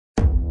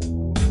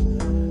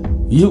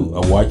You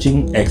are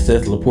watching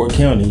Access LaPorte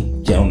County,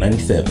 Channel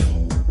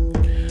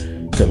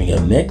 97. Coming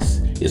up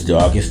next is the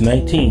August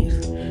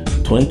 19th,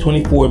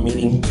 2024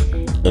 meeting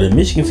of the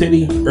Michigan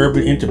City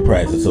Urban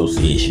Enterprise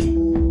Association.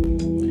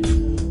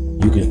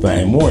 You can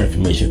find more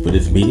information for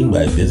this meeting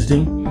by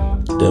visiting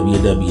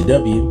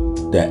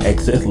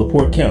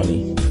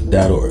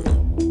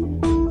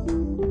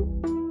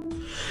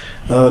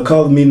www.accesslaportecounty.org.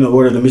 Call the meeting to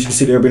order of the Michigan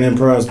City Urban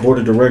Enterprise Board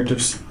of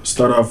Directors.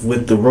 Start off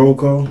with the roll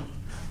call.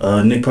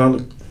 Nick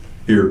Pollack.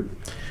 Here.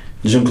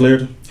 Jim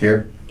Clarendon.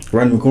 Here.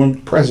 Rodney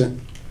McCormick. Present.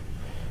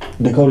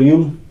 Dakota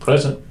Eula.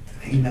 Present.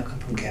 Email come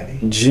from Gabby.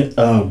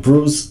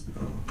 Bruce.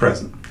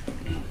 Present.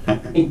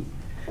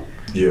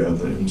 Yeah,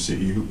 the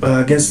MCU.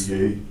 I guess.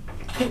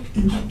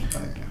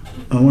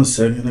 One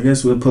second. I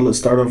guess we'll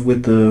start off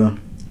with the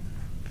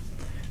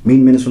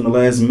meeting minutes from the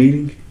last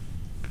meeting,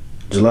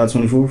 July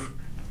 24th.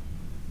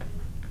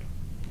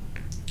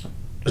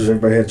 Has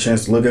everybody had a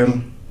chance to look at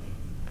them?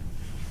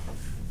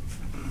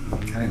 I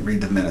didn't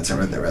read the minutes. I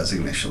read the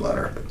resignation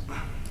letter.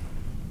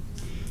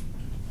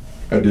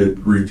 I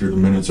did read through the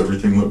minutes.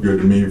 Everything looked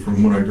good to me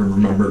from what I can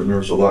remember. There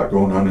was a lot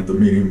going on at the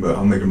meeting, but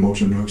I'll make a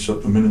motion to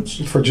accept the minutes.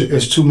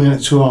 It's 2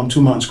 minutes,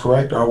 2 months,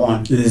 correct, or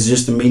one? It is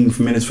just the meeting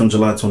for minutes from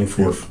July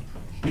 24th.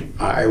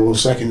 I will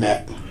second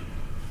that.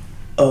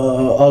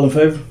 All in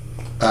favor?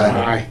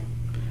 Aye.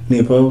 Any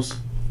opposed?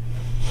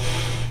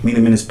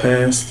 Meeting minutes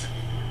passed.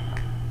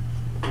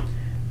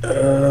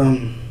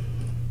 I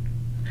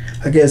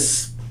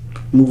guess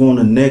move on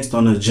to next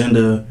on the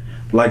agenda.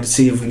 I'd like to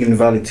see if we can get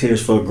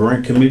volunteers for a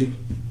grant committee.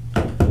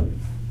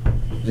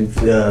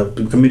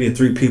 The committee of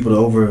 3 people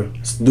due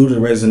to the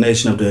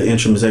resignation of the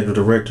interim executive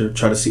director,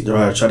 try to set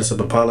up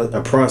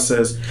a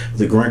process with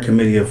the grant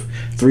committee of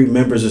 3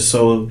 members or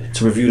so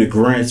to review the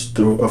grants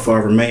for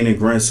our remaining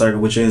grant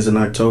cycle, which ends in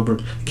October.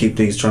 Keep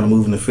things trying to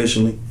move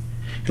efficiently.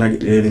 Can I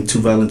get 2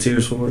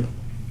 volunteers for it?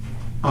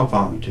 I'll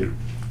volunteer.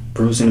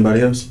 Bruce,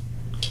 anybody else?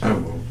 I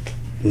will.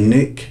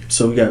 Nick.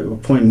 So we got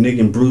appointing Nick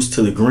and Bruce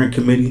to the grant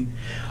committee.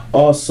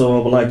 Also,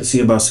 I would like to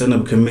see about setting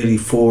up a committee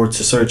to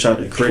search out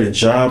to create a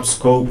job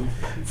scope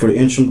for the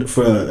interim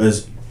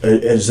as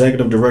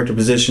executive director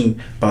position.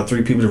 About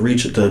 3 people to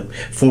reach the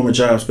former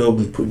job scope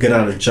and get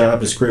out a job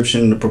description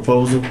and the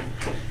proposal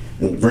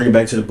and bring it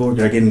back to the board.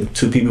 Can I get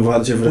 2 people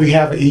volunteer for that? We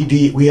have an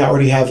ED. We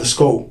already have the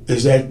scope.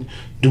 Do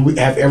we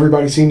have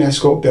everybody seen that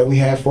scope that we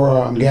had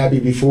for Gabby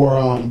before?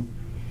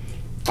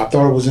 I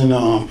thought it was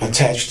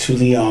attached to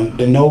the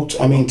notes.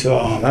 I mean to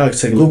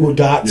Google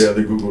Docs. Yeah,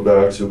 the Google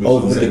Docs. It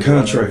was with the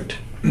contract.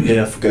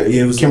 Yeah, I forgot.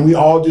 Yeah, it was. Can we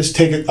all just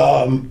take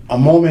a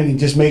moment and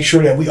just make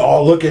sure that we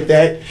all look at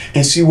that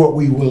and see what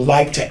we would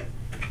like to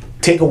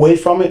take away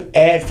from it,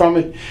 add from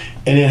it,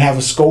 and then have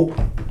a scope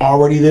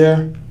already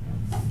there,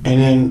 and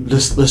then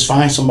let's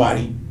find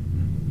somebody.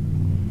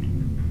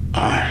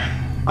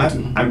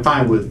 I'm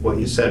fine with what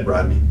you said,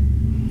 Rodney.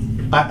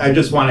 I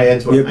just want to add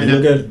to it. Yeah,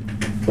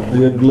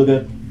 look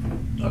at.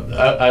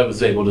 I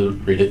was able to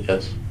read it,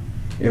 yes.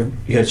 Yeah,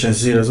 you had a chance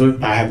to see it as well?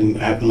 I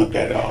haven't looked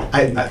at it all.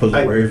 Put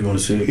it wherever you want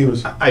to see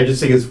it. I just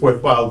think it's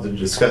worthwhile to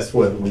discuss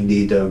whether we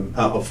need a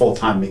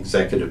full-time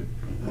executive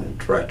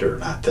director or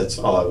not. That's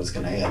all I was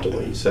going to add to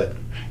what you said.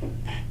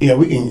 Yeah,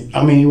 we can.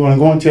 I mean, you want to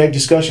go into that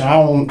discussion?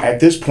 At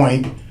this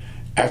point,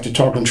 after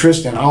talking to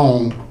Tristan,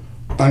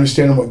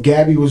 understanding what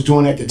Gabby was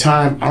doing at the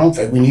time, I don't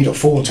think we need a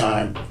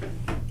full-time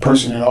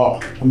person at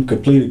all. I'm in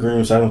complete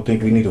agreement. I don't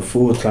think we need a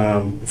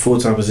full-time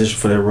position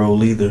for that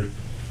role either.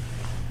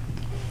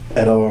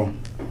 At all.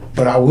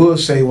 But I will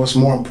say what's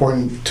more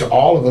important to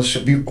all of us,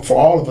 for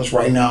all of us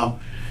right now,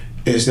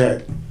 is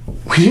that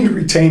we need to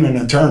retain an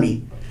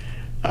attorney.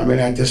 I've been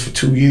at this for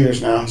 2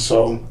 years now,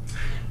 so.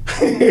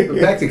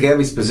 Back to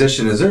Gabby's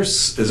position, is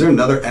there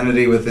another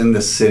entity within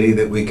the city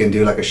that we can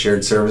do like a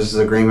shared services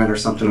agreement or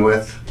something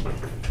with? I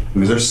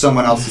mean, is there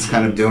someone else that's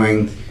kind of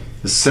doing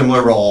a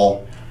similar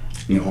role?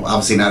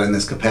 Obviously not in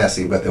this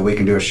capacity, but that we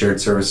can do a shared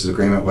services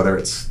agreement, whether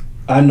it's...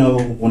 I know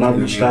when I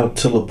reached out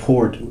to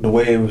LaPorte, the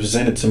way it was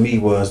presented to me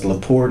was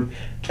LaPorte,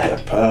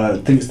 I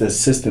think it's the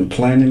assistant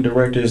planning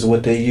director is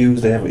what they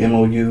use. They have an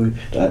MOU.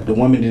 The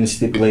woman didn't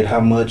stipulate how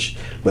much,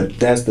 but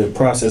that's the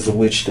process of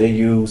which they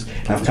use.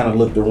 And I've kind of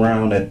looked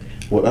around at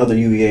what other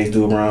UEAs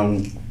do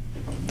around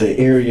the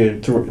area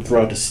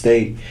throughout the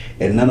state,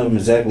 and none of them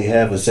exactly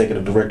have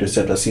executive director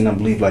except I've seen, I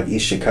believe, like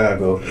East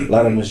Chicago. A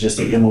lot of them is just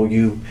an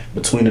MOU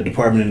between the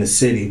department and the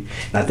city.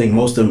 And I think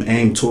most of them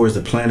aim towards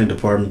the planning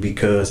department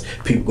because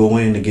people go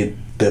in to get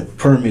the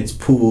permits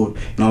pulled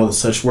and all the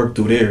such work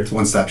through there. It's a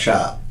one-stop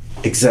shop.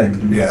 Exactly.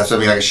 Yeah, that's what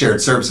I mean, like a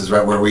shared services,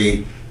 right, where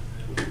we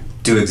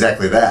do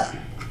exactly that.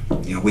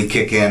 We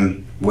kick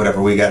in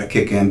whatever we got to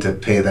kick in to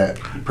pay that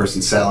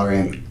person's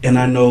salary. And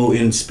I know,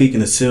 in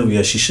speaking to Sylvia,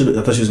 I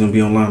thought she was going to be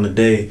online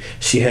today.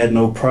 She had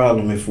no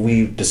problem if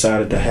we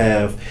decided to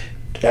have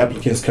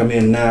applicants come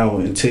in now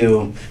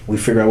until we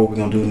figure out what we're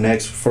gonna do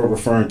next. For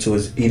referring to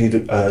as Edie,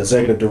 the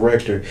executive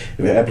director,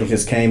 if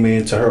applicants came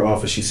into her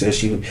office, she said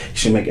she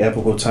should make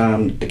applicable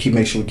time to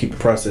make sure we keep the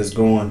process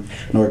going.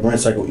 And our grant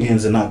cycle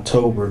ends in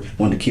October.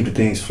 Wanted to keep the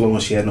things flowing.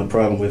 She had no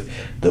problem with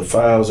the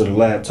files or the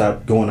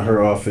laptop going to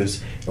her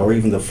office, or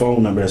even the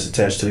phone number that's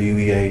attached to the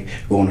UEA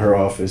going to her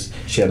office.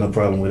 She had no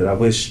problem with it. I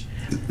wish.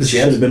 She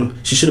should have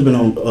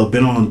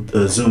been on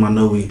Zoom. I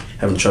know we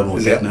having trouble with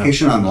Is the that now.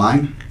 application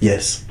online?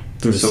 Yes,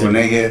 through the So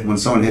city. when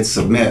someone hits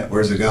submit,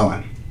 where's it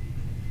going?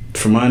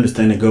 From my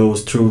understanding, it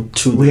goes to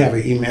We have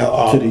an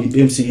email. to the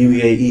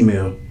MCUEA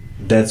email.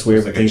 That's where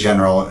It's like a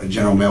everything.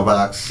 general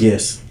mailbox.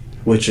 Yes,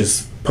 which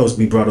is supposed to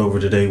be brought over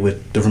today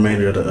with the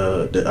remainder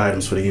of the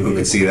items for the Who UEA.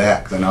 could see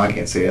that? Because I know I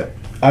can't see it.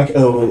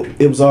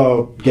 It was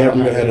all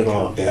Gabrielle had it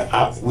all.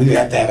 Yeah, we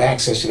have to have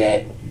access to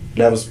that.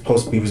 That was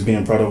supposed to be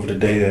being brought over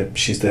today that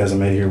she still hasn't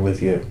made it here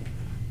with yet.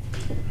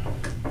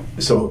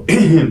 So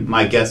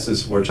my guess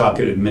is we're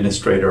talking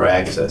administrator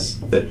access,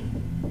 that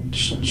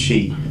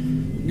she,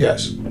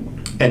 Yes.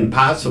 and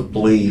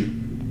possibly,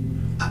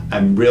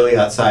 I'm really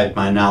outside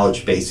my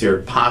knowledge base here,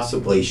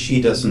 possibly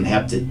she doesn't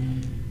have to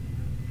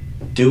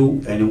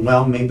do, and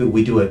well, maybe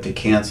we do have to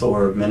cancel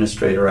our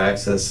administrator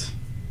access.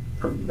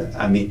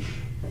 I mean,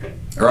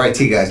 Our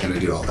IT guy's going to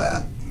do all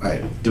that,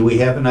 right? do we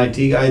have an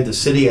IT guy? The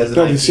city has an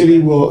No, IT the city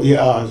will,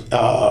 yeah,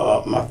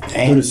 my,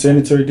 Through the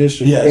sanitary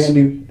district, Yes.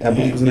 Andy, I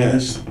believe his name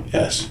is.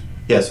 yes.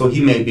 Yeah, so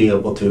he may be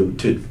able to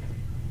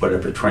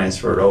whatever,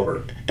 transfer it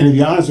over. And to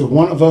be honest, if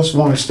one of us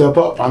want to step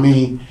up, I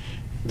mean,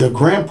 the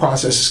grant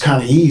process is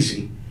kind of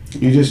easy.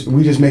 We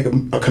just make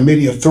a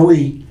committee of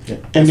 3,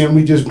 and then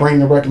we just bring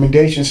the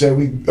recommendation, say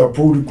we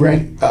approve the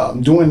grant,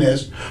 doing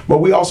this. But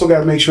we also got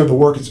to make sure the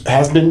work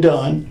has been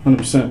done.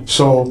 100%.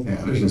 So Yeah,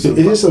 there's it's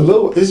just a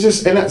little. It's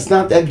just, and it's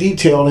not that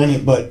detailed in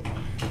it, but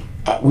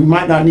we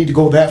might not need to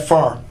go that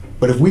far.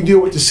 But if we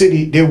deal with the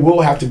city, there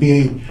will have to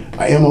be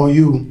a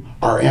MOU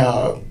or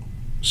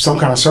some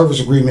kind of service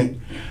agreement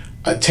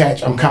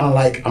attached. I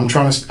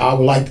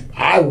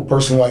would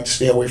personally like to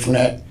stay away from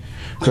that,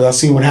 because I've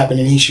seen what happened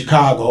in East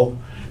Chicago,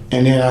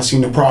 and then I've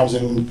seen the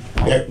problems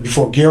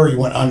before Gary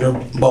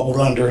bubbled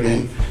under,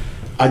 and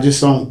I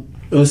just don't.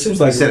 Well, it seems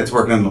You like said it's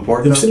working in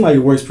LaPorte, it though? seems like it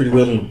works pretty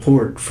well in the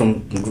port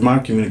from my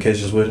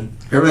communications with him.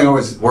 Everything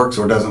always works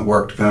or doesn't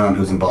work depending on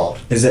who's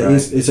involved. Is that Right.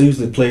 it's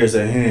usually players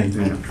at hand.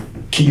 Yeah.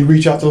 Can you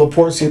reach out to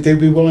LaPorte, see if they'd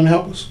be willing to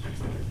help us,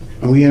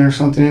 and we enter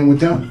something in with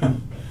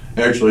them?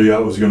 Actually, I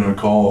was gonna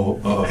call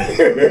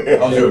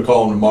them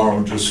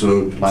tomorrow just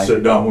to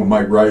sit down with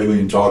Mike Riley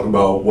and talk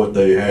about what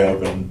they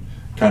have and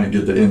kind of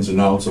get the ins and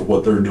outs of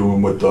what they're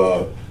doing with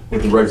the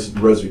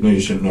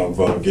resignation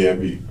of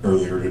Gabby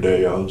earlier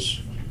today.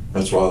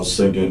 That's what I was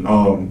thinking.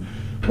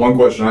 One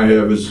question I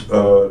have is,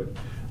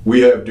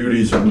 we have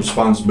duties and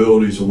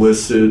responsibilities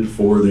listed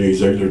for the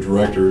executive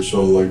director,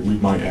 so like we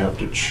might have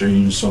to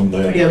change some of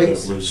that. Yeah, That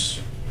was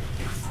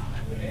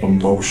a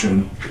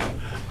motion.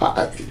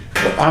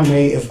 I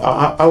may, if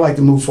I like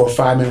to move for a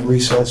 5-minute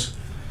recess.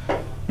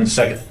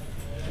 Second.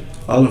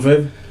 All in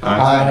favor?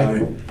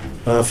 Aye.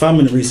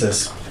 5-minute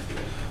recess.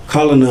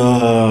 Calling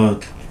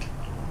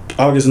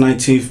August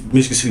 19th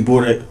Michigan City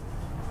Board of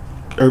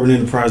Urban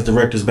Enterprise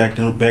Directors back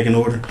in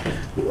order.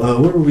 Where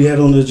were we at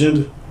on the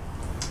agenda?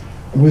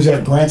 Was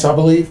that grants, I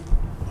believe?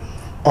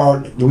 Or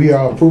we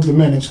approved the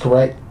minutes,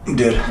 correct? You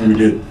did. We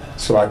did.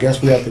 So I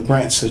guess we have the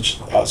grant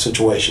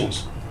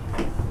situations.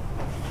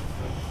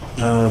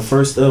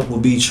 First up will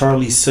be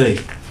Charlie Say.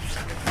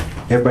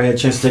 Everybody had a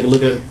chance to take a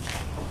look at it?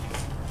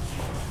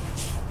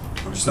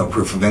 There's no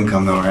proof of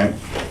income though, right?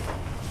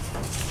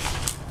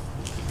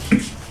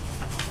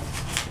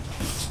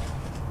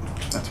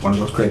 That's one of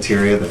those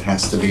criteria that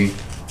has to be.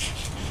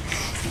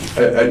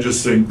 I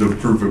just think the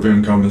proof of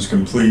income is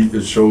complete.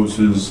 It shows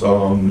his,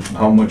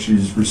 how much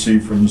he's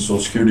received from the Social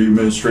Security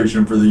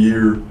Administration for the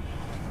year.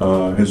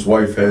 His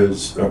wife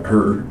has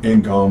her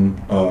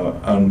income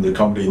on the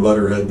company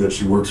letterhead that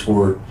she works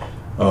for,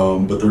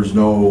 but there's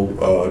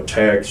no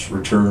tax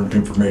return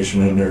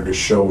information in there to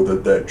show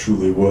that that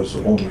truly was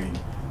the only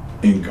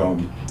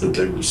income that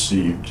they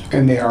received.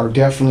 And they are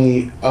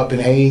definitely up in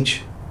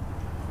age.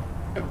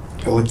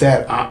 And with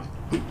that,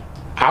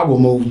 I will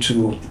move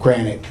to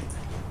grant it.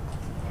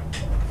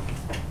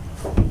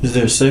 Is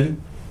there a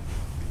second?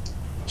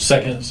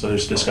 Second, so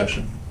there's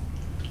discussion.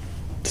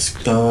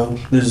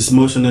 There's this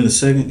motion and a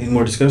second. Any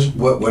more discussion?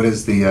 What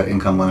is the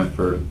income limit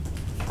for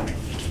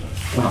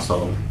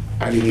household?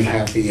 I didn't even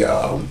have the,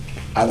 I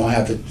don't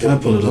have I'll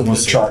pull it up the one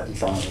second. chart in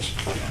front of us.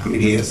 I mean,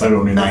 he is I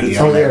don't even- 90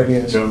 Oh, on there it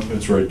there. is. Yeah,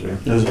 it's right there.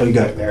 Oh, you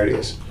got it. There it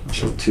is.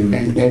 So two.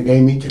 And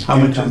they meet the How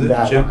much income is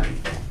it, Jim? guideline.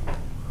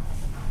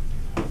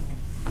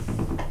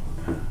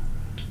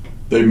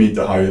 They meet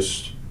the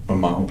highest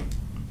amount.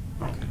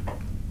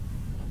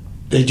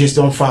 They just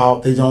don't file,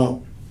 they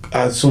don't,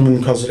 assuming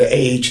because of the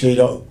age, they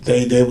don't,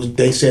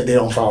 they said they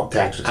don't file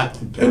taxes.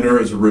 And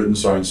there is a written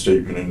signed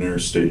statement in there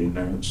stating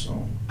that,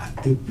 so.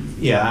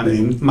 Yeah, I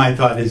mean, my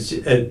thought is,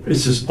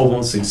 this is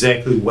almost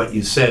exactly what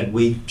you said.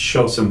 We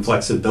show some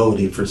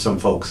flexibility for some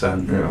folks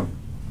on, Yeah.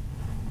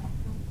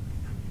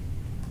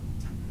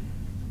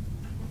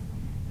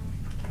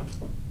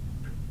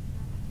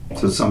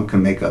 So some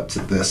can make up to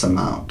this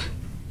amount,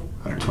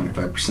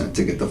 125%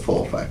 to get the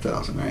full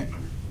 5,000, right?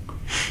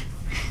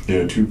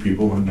 Yeah, 2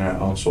 people in that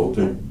household,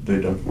 they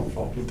definitely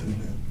fall within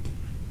that.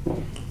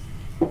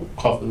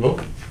 Call for the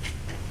vote.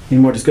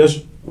 Any more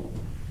discussion?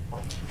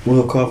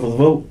 We'll call for the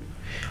vote.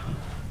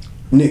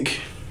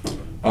 Nick,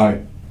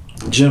 Aye.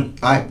 Jim,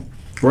 Aye.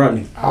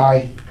 Rodney,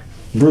 Aye.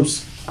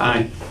 Bruce,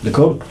 Aye.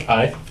 Dakota,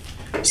 Aye.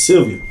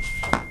 Sylvia.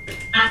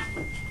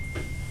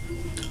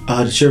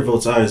 The chair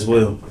votes aye as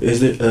well.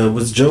 Is it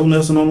was Joe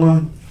Nelson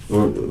online?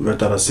 Or I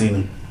thought I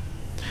seen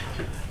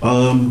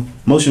him.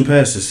 Motion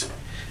passes.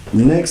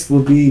 Next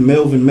will be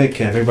Melvin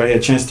Metcalf. Everybody had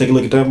a chance to take a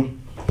look at that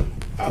one?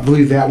 I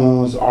believe that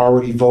one was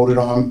already voted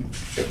on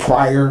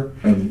prior,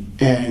 And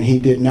and he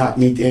did not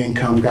meet the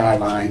income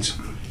guidelines.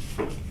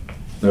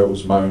 that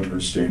was my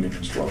understanding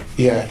as well.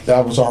 Yeah,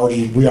 that was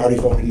already, we already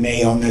voted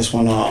nay on this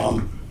one,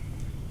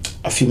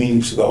 a few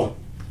meetings ago.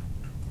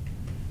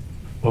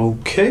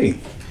 Okay.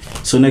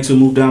 So next we'll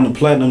move down to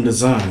Platinum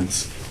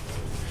Designs.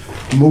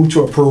 Move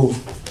to approve.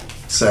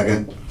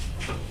 Second.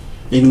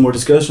 Any more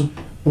discussion?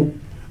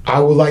 I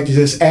would like to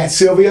just add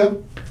Sylvia,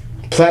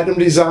 Platinum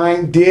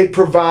Design did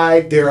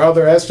provide their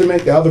other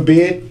estimate, the other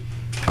bid.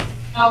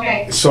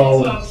 Okay.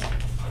 So-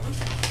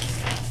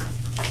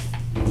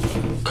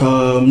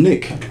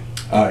 Nick,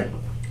 Aye.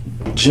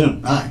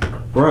 Jim, Aye.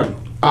 Rodney,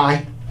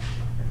 Aye.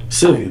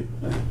 Sylvia,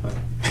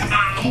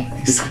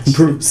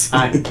 Bruce.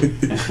 Aye.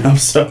 I'm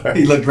sorry.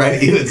 He looked right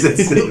at you and said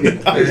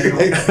Sylvia.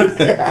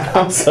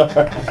 I'm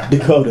sorry.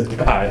 Dakota.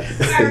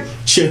 Aye.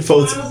 Chair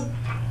votes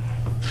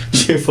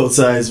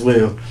aye as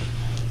well.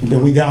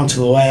 Then we down to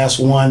the last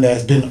one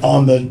that's been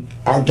on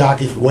our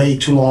docket way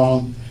too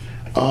long.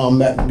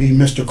 That would be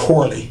Mr.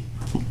 Corley.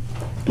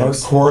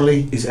 Mr.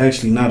 Corley. It's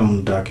actually not on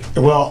the docket.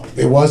 Well,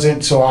 it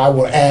wasn't, so I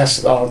will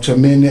ask to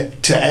amend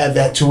it, to add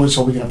that to it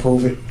so we can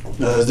approve it.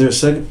 Is there a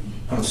second?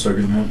 I'll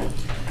second that.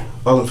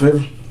 All in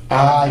favor?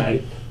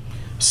 Aye.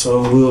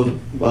 So we'll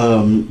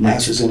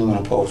Ask is anyone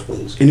opposed,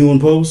 please. anyone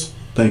pose?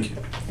 Thank you.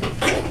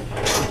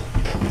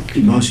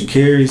 Motion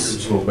carries.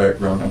 Just a little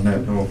background on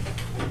that though.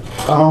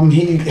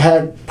 He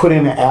had put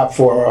in an app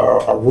for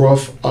a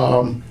roof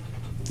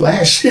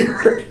last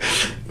year,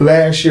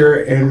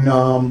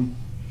 and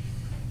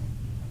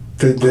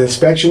the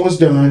inspection was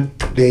done.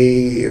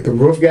 The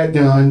roof got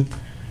done,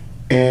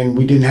 and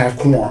we didn't have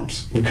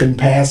quorums. We couldn't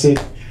pass it,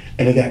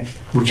 and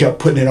we kept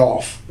putting it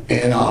off.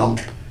 And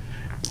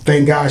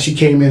thank God she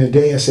came in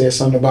today and said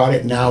something about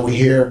it. Now we're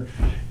here,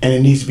 and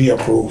it needs to be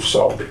approved.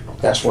 So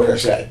that's where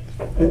it's at.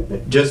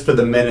 Just for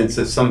the minutes,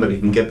 if somebody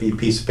can get me a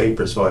piece of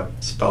paper so I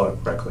spell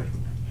it correctly.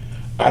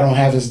 I don't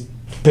have his.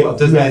 Well, it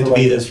doesn't have to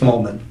be this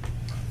moment.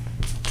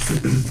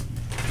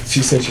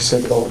 She said she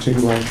sent it over to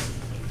you, right?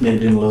 Yeah, it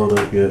didn't load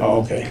up yet.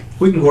 Oh, okay.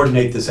 We can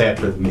coordinate this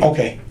after the meeting.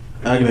 Okay.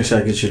 I can make sure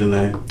I get you the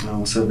name.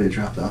 Oh, Sylvia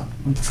dropped out.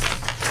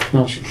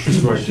 No,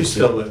 she's right. She's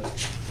still there.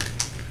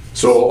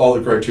 So all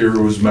the criteria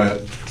was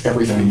met.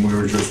 Everything. And we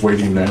were just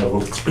waiting to have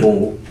a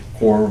full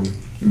quorum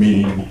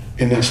meeting.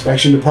 And the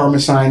inspection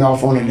department signed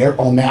off on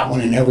that one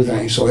and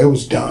everything, so it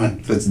was done.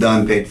 If it's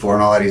done, paid for,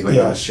 and all that, he's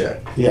waiting on his Yes.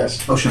 check.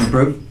 Yes. Motion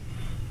approved?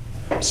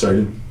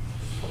 Second.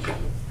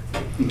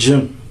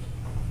 Jim,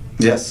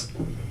 Yes.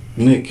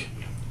 Nick,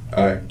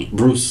 Aye.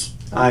 Bruce,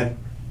 Aye.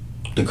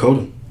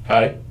 Dakota,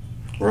 Aye.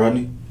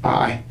 Rodney,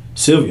 Aye.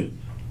 Sylvia.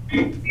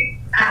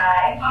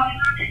 Aye.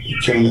 You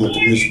came in with the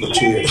musical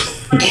chairs.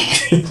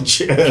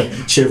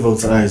 Chair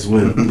votes aye as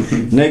well.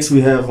 Next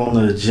we have on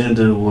the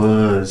agenda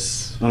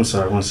was, I'm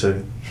sorry, 1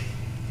 second.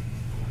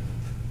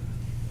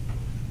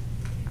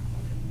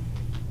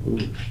 Ooh,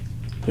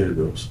 here it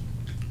goes.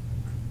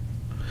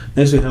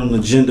 Next we have on the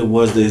agenda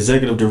was the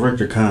executive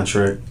director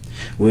contract,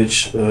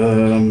 which we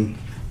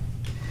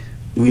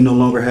no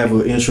longer have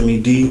an interim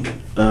ED.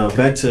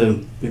 Back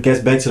to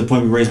the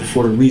point we raised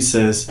before the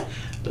recess.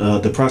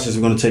 The process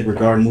we're going to take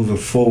regarding moving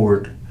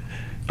forward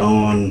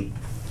on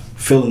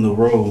filling the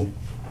role.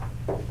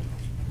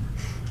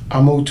 I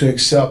move to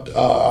accept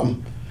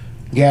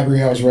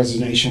Gabrielle's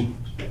resignation.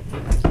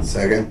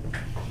 Second.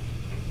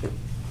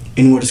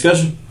 Any more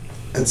discussion?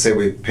 I'd say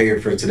we pay her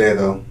for today,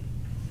 though.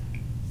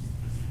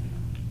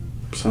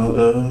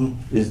 So,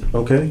 is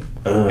okay.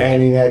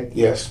 Adding that,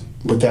 yes.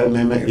 With that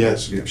amendment,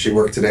 yes. If she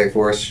worked today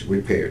for us,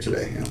 we pay her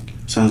today, yeah.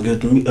 Sounds good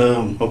to me.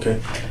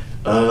 Okay.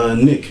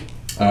 Nick,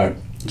 Aye.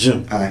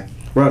 Jim, Aye.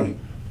 Rodney,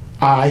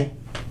 Aye.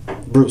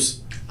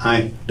 Bruce,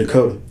 Aye.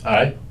 Dakota,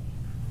 Aye.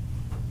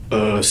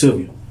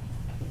 Sylvia.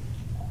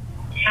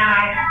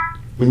 Aye.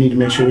 We need to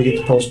make sure we get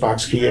the post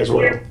box key as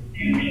well.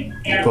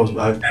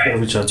 I'll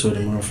reach out to her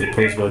tomorrow for the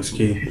post box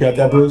key. You got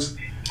that, Bruce?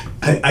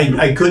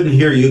 I couldn't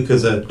hear you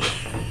because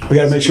We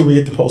gotta make sure we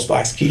get the post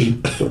box key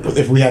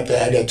if we have to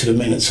add that to the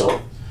minutes,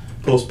 so.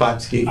 post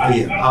box key.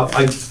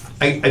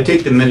 I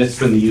take the minutes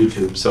from the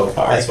YouTube, so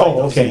that's why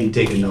Oh, okay. you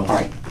take a note. All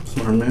right.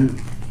 Smart man.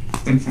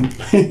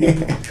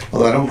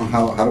 Although I don't know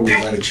how do we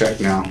write a check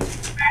now?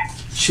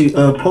 She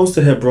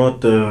posted had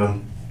brought the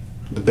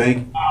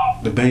bank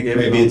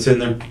Maybe it's in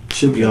there.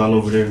 should be all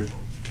over there.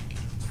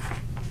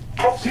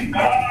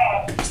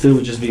 Still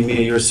would just be me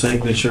and your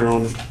signature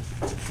on it.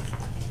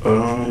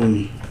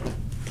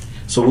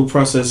 So what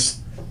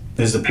process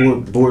is the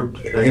board,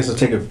 I guess I'll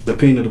take the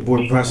opinion of the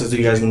board, process that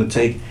you guys gonna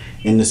take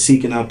in the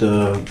seeking out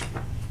the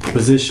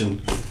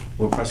position?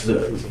 What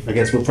process, I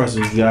guess, what process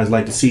would you guys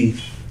like to see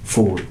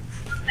forward?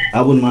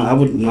 I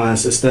wouldn't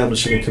mind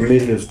establishing a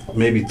committee of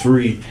maybe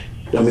 3.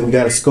 I mean, we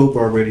got a scope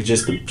already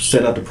just to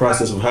set out the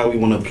process of how we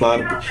want to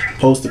apply,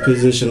 post the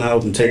position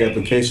out and take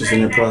applications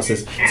in that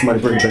process. Somebody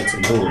bring it back to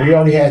the board. We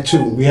already had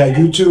 2. We had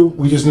you 2.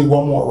 We just need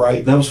 1 more,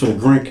 right? That was for the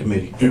grant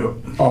committee. Yeah.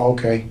 Oh,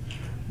 okay.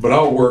 But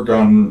I'll work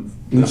on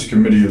this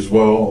committee as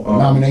well.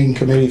 Nominating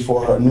committee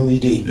for a new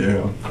ED.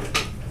 Yeah.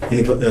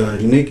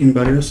 Nick,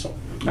 anybody else?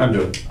 I'll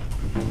do it.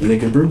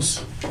 Nick and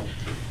Bruce.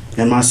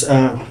 And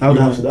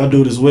I'll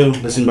do it as well.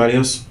 Does anybody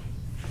else?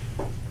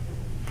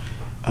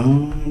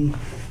 I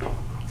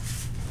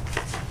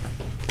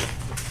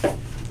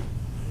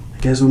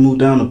guess we'll move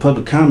down to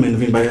public comment.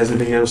 If anybody has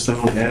anything else to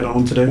add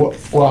on today.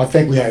 Well, I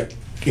think we had,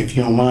 if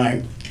you don't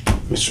mind,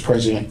 Mr.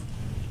 President,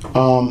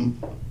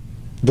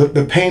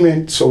 the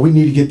payment, so we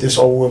need to get this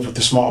over with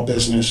the small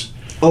business.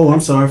 Oh, I'm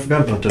sorry, I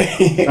forgot about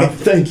that.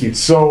 Thank you.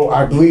 So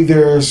I believe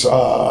there's,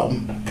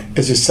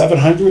 is it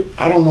 700?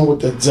 I don't know what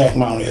the exact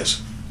amount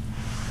is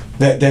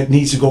that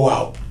needs to go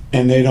out,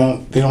 and they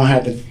don't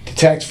have the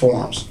tax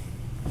forms.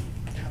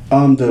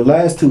 The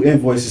last 2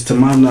 invoices, to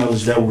my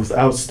knowledge, that was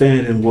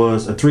outstanding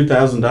was a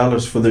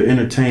 $3,000 for their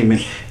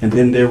entertainment, and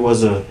then there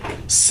was a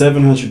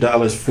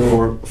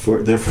 $700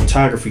 for their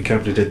photography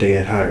company that they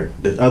had hired.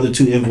 The other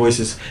 2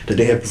 invoices that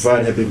they had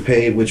provided have been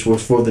paid, which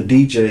was for the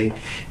DJ,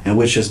 and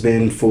which has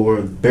been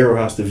for Barrel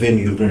House, the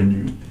venue.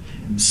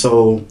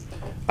 So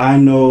I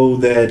know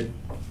that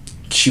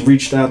she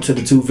reached out to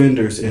the 2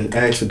 vendors and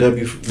asked for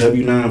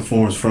W-9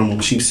 forms from them.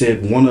 She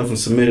said one of them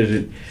submitted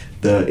it,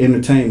 the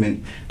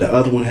entertainment. The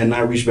other one had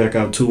not reached back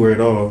out to her at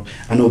all.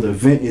 I know the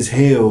event is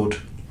scheduled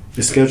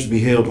to be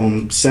held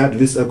on Saturday,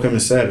 this upcoming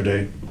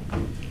Saturday.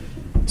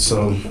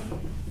 So,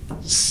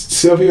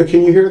 Sylvia,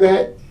 can you hear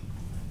that?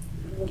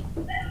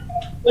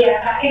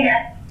 Yeah, I can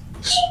hear.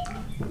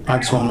 I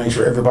just want to make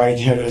sure everybody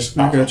can hear this.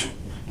 I got you.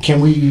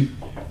 Can we?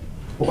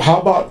 How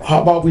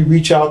about we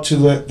reach out to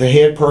the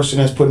head person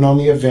that's putting on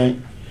the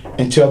event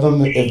and tell them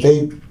that if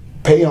they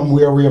pay them,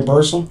 we'll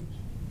reimburse them,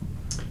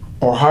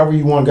 or however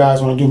you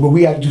guys want to do. But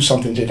we got to do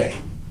something today.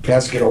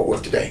 Let's get over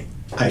with today.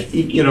 This. I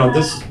think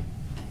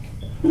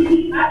that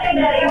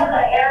it was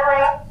an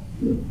error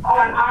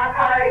on our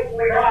part,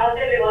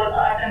 regardless if it was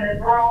us in this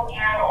room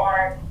and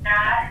or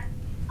not.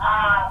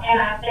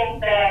 And I think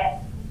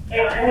that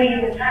if we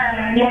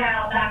determine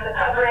now not to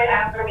cover it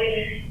after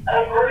we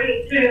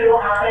agree to, it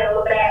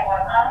was bad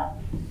on us.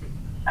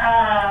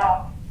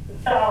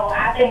 So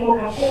I think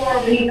moving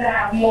forward, we need to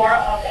have more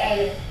of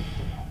a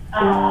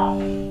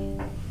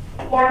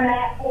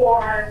format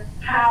for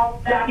how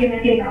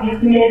documents can be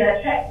submitted,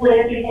 a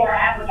checklist before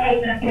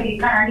applications can be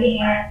turned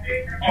in,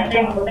 and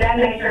things of that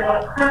nature.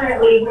 But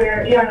currently,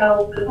 we're between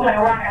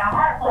a rock and a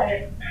hard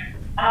place.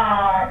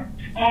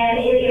 And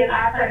it is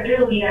our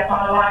credibility that's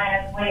on the line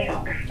as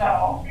well.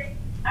 So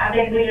I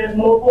think we just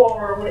move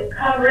forward with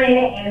covering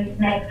it, and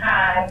next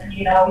time,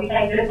 we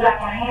take this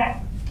back on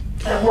hand.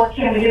 So what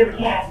can we do? We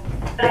can't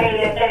say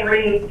that they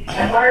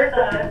reimbursed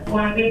us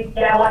when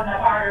that wasn't a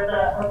part of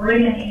the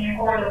agreement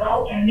or the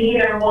vote, and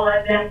neither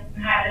was them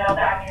having no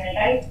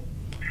documentation.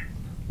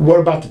 What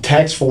about the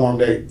tax form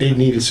that they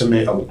need to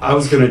submit? I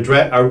was going to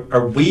address,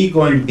 are we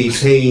going to be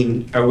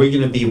paying, are we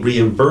going to be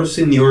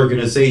reimbursing the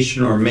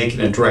organization or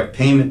making a direct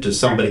payment to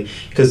somebody?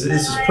 Because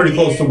this is pretty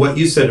close to what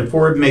you said. If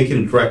we're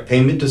making a direct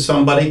payment to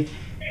somebody,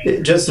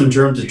 just in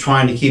terms of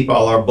trying to keep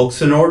all our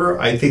books in order,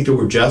 I think that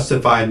we're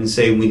justified in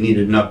saying we need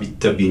a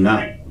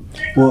W-9.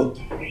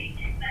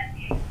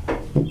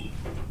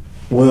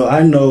 Well,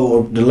 I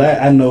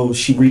know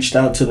she reached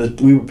out to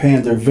we were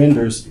paying their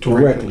vendors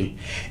directly,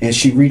 and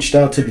she reached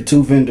out to the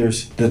 2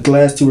 vendors, the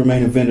last 2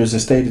 remaining vendors,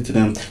 and stated to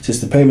them, since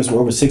the payments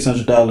were over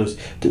 $600,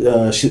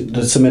 to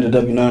submit a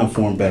W-9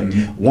 form back.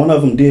 Mm-hmm. One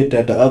of them did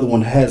that, the other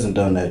one hasn't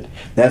done that.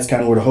 That's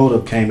kind of where the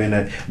holdup came in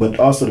at. But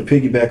also to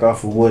piggyback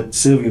off of what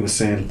Sylvia was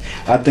saying,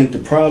 I think the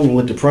problem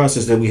with the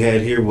process that we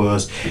had here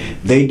was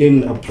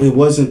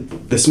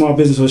the Small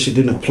Business Association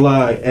didn't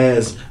apply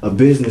as a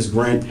business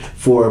grant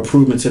for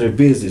improvement to their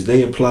business.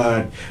 They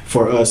applied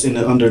for us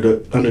under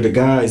the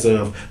guise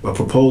of a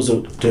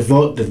proposal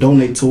to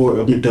donate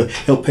to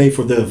help pay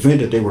for the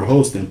event that they were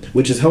hosting,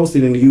 which is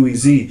hosted in the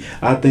UEZ.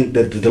 I think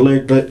that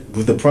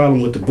the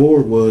problem with the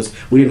board was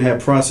we didn't have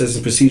processes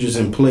and procedures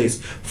in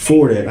place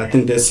for that. I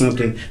think that's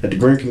something that the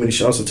grant committee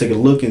should also take a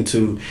look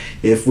into.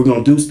 If we're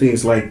going to do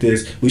things like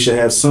this, we should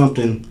have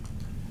something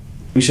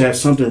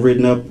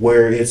written up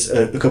where it's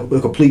a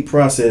complete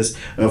process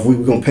of we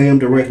were going to pay them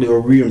directly or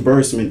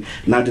reimbursement,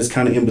 not just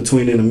kind of in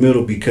between in the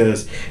middle,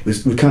 because we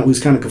was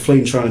kind of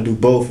conflating trying to do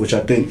both, which I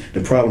think the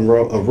problem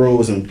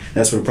arose, and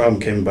that's where the problem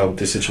came about with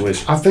this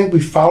situation. I think we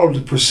followed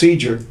the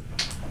procedure,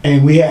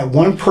 and we had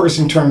one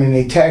person turn in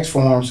their tax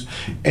forms,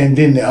 and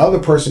then the other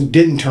person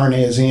didn't turn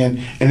theirs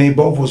in, and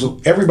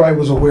everybody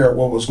was aware of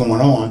what was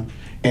going on,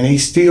 and they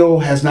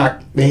still haven't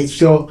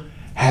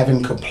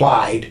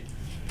complied.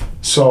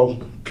 So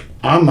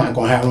I'm not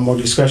gonna have no more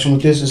discussion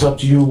with this. It's up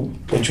to you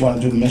what you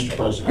wanna do, Mr.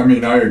 President. I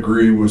mean, I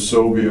agree with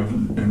Sylvia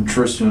and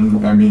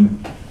Tristan. I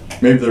mean,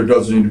 maybe there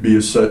does need to be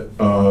a set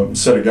of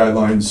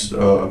guidelines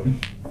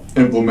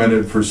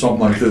implemented for something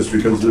like this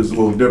because it's a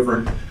little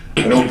different.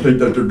 I don't think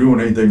that they're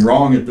doing anything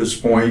wrong at this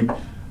point,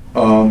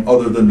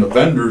 other than the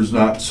vendors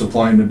not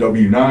supplying the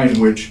W-9,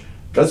 which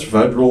that's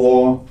federal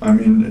law. I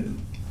mean,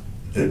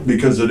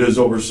 because it is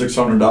over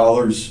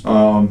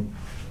 $600.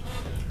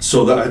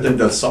 So that, I think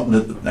that's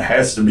something that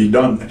has to be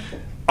done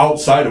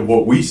outside of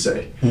what we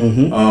say.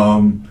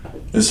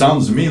 It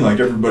sounds to me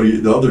like everybody,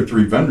 the other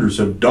 3 vendors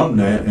have done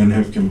that and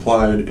have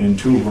complied, and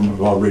 2 of them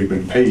have already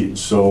been paid.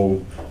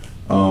 So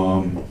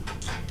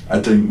I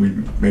think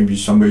maybe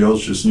somebody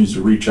else just needs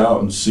to reach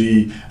out and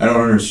see. I don't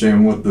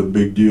understand what the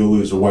big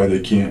deal is or why they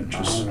can't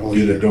just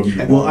get a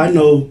W. Well, I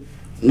know.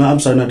 No,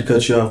 I'm sorry not to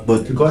cut you off,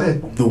 but Go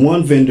ahead. the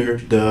one vendor,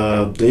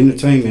 the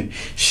entertainment,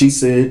 she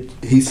said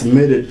he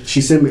submitted.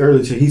 She sent me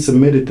earlier. He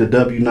submitted the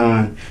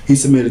W-9. He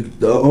submitted.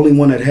 The only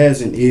one that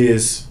hasn't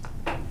is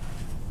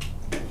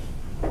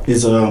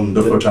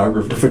The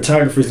photographer. The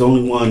photographer's the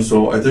only one.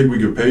 So I think we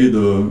could pay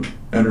the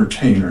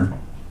entertainer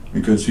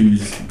because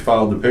he's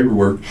filed the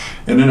paperwork.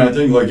 And then I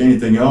think like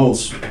anything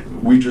else,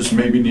 we just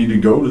maybe need to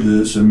go to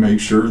this and make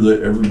sure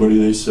that everybody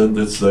they said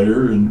that's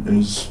there and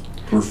is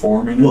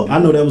performing. Well, I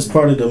know that was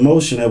part of the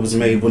motion that was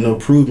made with no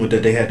improvement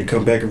that they had to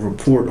come back and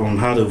report on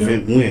how the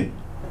event went.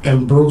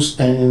 And Bruce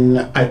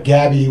and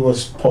Gabby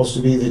was supposed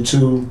to be the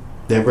 2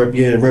 That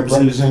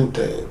represent.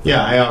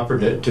 Yeah, I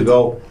offered it to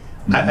go.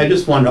 I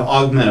just wanted to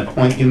augment a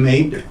point you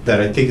made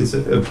that I think is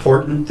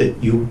important,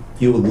 that you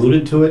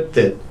alluded to it,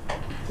 that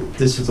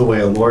this is the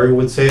way a lawyer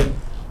would say it.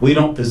 We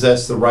don't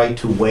possess the right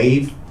to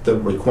waive the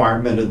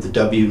requirement of the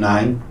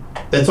W-9.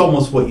 That's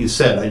almost what you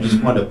said. I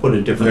just wanted to put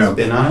a different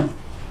spin on it.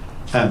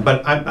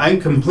 But I'm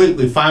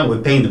completely fine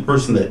with paying the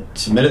person that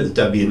submitted the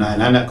W-9.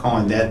 I'm not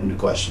calling that into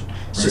question.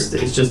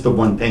 It's just the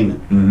one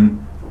payment.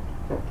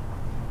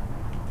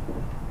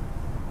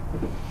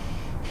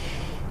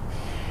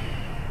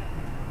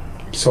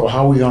 So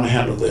how are we gonna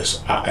handle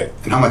this?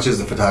 And how much is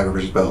the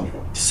photographer's bill?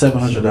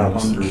 $700.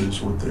 $100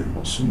 is what they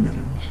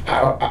submitted.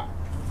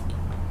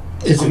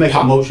 Is I'll it make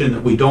a motion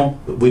that we don't,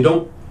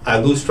 I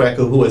lose track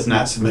of who has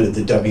not submitted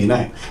the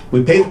W-9.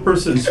 We pay the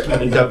person who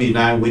submitted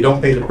W-9, we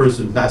don't pay the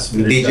person who's not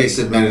submitted. DJ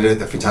submitted it,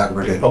 the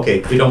photographer did.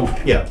 Okay, we don't,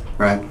 yeah.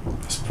 Right?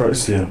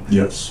 Yeah.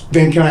 Yes.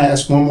 Then can I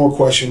ask one more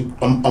question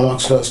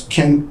amongst us?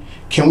 Can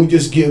we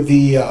just give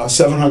the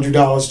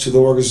 $700 to the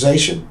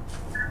organization?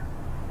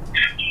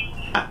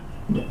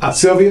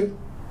 Sylvia?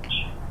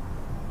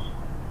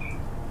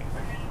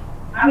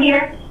 I'm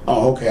here.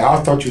 Oh, okay. I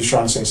thought you was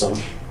trying to say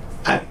something.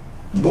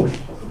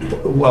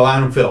 Well, I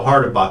don't feel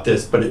hard about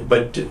this,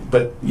 but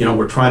you know,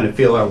 we're trying to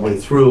feel our way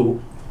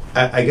through.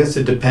 I guess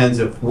it depends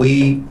if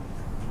we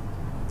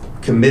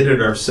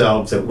committed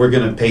ourselves that we're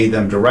gonna pay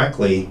them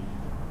directly,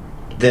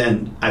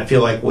 then I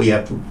feel like we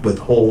have to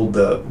withhold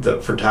the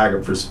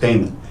photographer's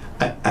payment.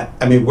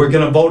 I mean, we're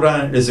gonna vote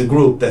on it as a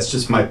group, that's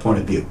just my point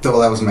of view.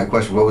 Well, that was my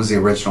question. What was the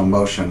original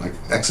motion? Like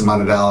X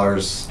amount of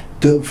dollars?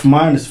 From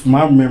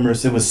my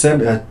remembrance, it was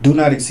do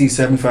not exceed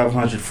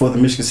 $7,500 for the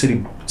Michigan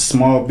City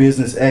Small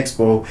Business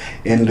Expo,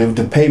 and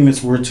the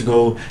payments were to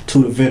go to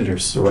the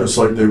vendors. Just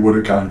like they would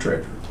a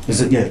contractor.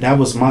 Is it? Yeah, that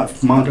was my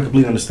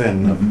complete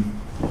understanding.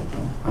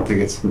 I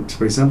think it's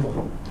pretty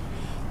simple.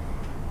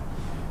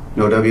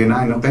 No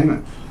W-9, no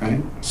payment,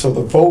 right? So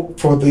the vote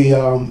for the,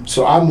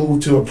 so I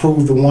move to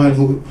approve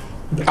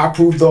I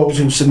approve those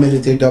who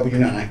submitted their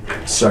W-9.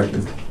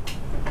 Second.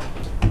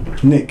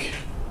 Nick.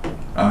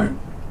 Aye.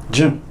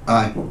 Jim.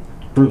 Aye.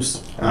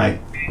 Bruce. Aye.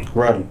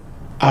 Rodney.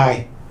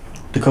 Aye.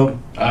 Dakota.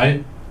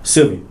 Aye.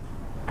 Sylvia.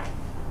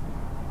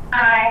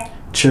 Aye.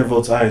 Chair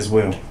votes aye as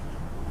well.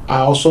 I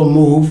also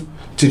move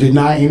to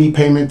deny any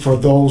payment for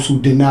those who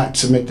did not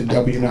submit the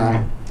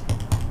W-9.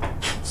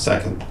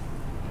 Second.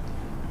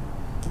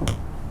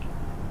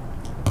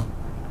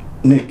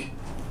 Nick.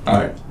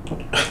 Aye.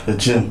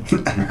 Jim.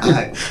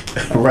 Aye.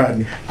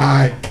 Rodney.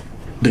 Aye.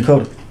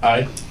 Dakota.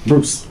 Aye.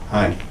 Bruce.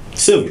 Aye.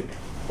 Sylvia.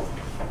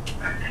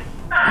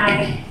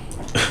 Aye.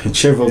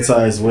 Chair votes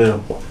aye as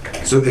well.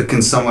 So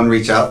can someone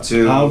reach out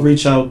to I'll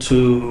reach out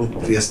to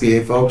the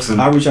SBA folks? And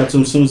them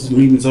as soon as the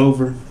meeting's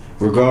over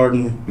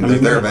regarding.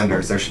 they're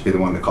vendors. They should be the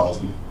one that calls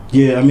them.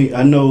 Yeah, I mean,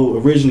 I know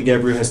originally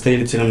Gabrielle had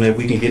stated to them that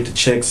we can get the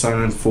check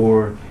signed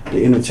for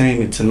the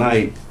entertainment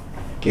tonight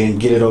and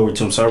get it over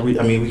to them. So we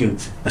can,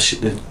 if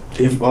the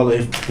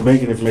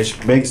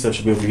banking stuff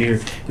should be over here,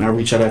 and I'll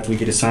reach out after we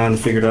get it signed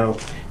and figured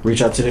out,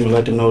 reach out to them and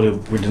let them know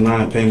that we're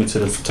denying payment to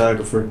the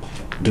photographer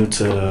due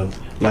to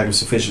lack of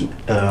sufficient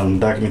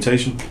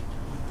documentation.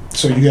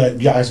 So you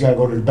guys gotta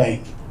go to the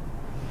bank.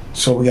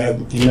 So we gotta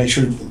make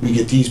sure we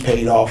get these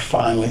paid off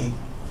finally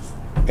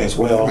as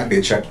well. Might be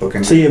a checkbook.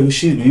 In So yeah,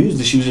 she's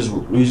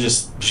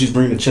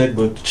bringing the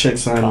checkbook, the check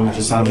signed, and we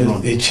just signed it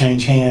on. It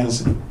changed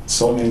hands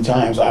so many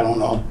times, I don't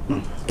know.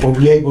 Were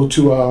we able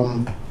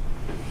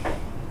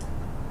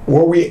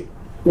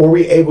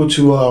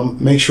to,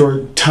 make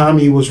sure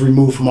Tommy was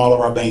removed from all of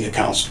our bank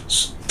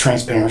accounts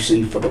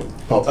transparency for the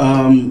public.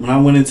 When I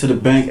went into the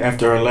bank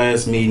after our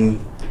last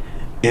meeting,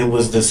 it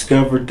was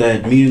discovered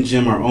that me and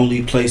Jim are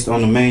only placed on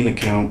the main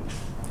account,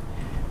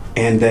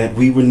 and that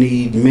we would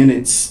need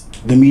minutes.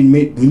 We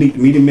need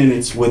meeting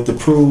minutes with the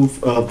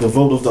proof of the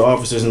vote of the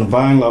officers and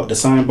the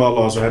signed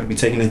bylaws will have to be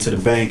taken into the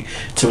bank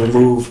to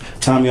remove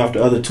Tommy off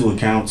the other 2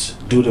 accounts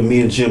due to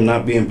me and Jim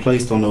not being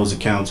placed on those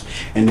accounts,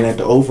 and that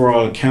the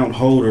overall account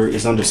holder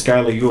is under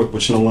Skylar York,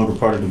 which is no longer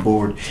part of the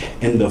board,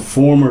 and the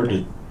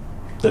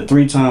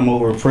 3-time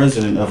over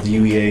president of the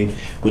UEA,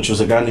 which was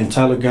a guy named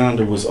Tyler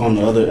Gonder, was on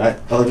the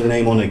other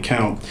name on the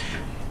account.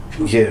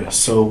 Yeah,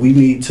 so we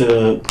need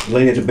to,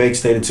 Lady at the bank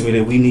stated to me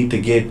that we need to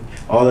get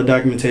all the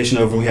documentation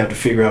over, and we have to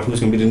figure out who's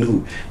going to be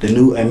the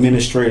new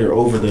administrator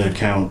over the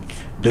account.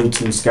 Due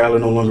to Skylar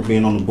no longer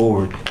being on the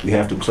board, we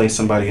have to place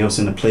somebody else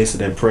in the place of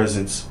that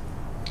presence.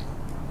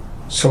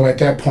 So at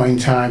that point in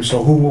time,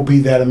 so who will be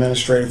that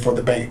administrator for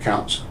the bank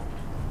accounts?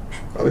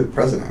 Probably the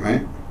president,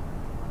 right?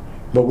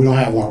 But we don't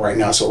have one right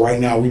now, so right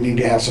now we need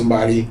to have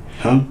somebody.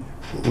 Huh?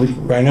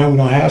 Right now we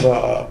don't have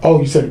a,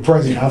 oh, you said the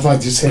president, I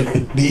thought you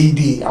said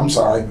the ED, I'm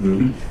sorry.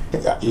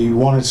 Mm-hmm. You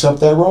want to accept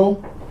that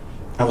role?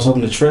 I was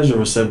hoping the treasurer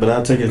would say, but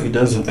I'll take it if he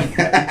doesn't.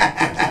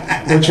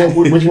 Which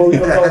one we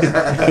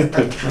gonna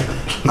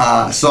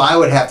go? So I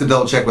would have to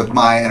double check with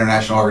my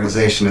international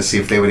organization to see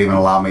if they would even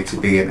allow me to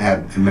be an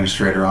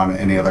administrator on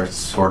any other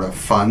sort of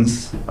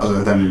funds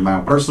other than my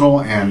own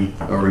personal and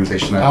the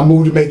organization. I'll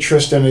move to make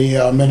Tristan the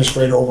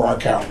administrator over our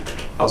account.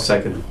 I'll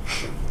second it.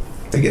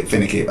 They get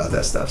finicky about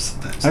that stuff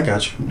sometimes. I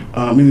got you.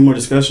 Any more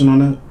discussion on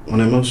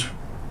that motion?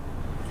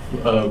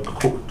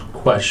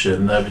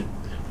 Question.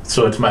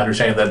 So it's my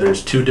understanding that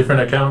there's 2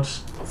 different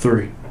accounts?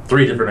 3.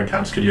 3 different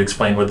accounts. Could you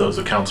explain what those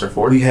accounts are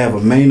for? We have a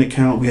main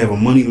account, we have a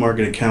money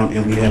market account,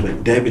 and we have a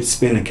debit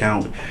spend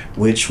account,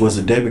 which was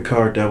a debit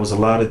card that was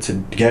allotted to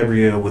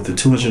Gabrielle with a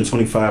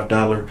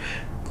 $225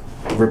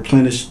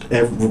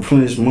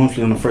 replenished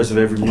monthly on the first of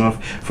every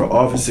month for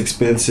office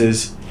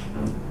expenses,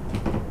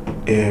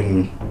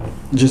 and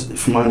just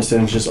from my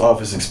understanding, just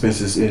office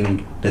expenses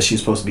that she's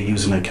supposed to be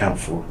using the account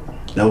for.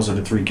 Those are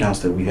the 3 accounts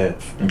that we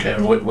have. Okay,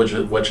 and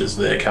which is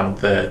the account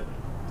that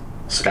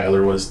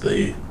Skylar was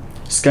the...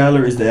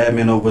 Skylar is the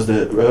admin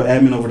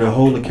over the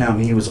whole account.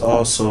 He was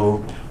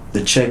also a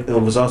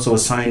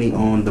signee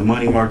on the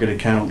money market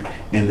account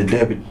and the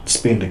debit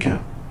spend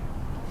account.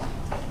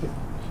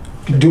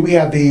 Do we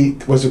have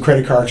was the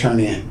credit card turned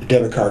in, the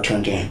debit card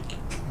turned in?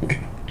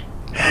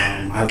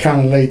 I'm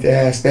kind of late to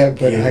ask that,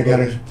 but yeah, I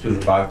gotta. Through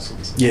the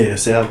boxes. Yeah,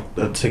 see,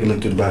 I'll take a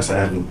look through the box. I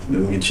haven't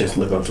get a chance to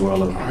look up through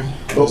all of them. All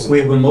right. Well, we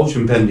have a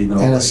motion pending though.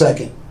 And a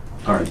second.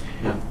 All right.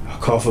 Yeah. I'll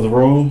call for the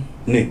roll.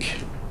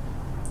 Nick.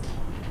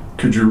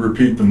 Could you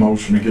repeat the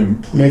motion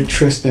again? Make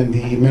Tristan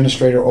the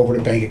administrator over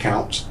the bank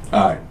accounts.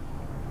 Aye.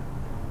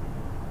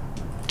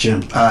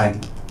 Jim. Aye.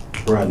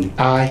 Rodney.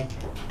 Aye.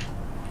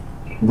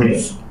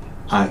 Bruce.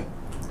 Aye.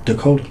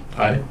 Dakota.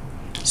 Aye.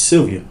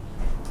 Sylvia.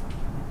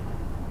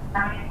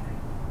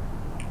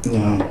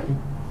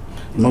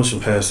 Motion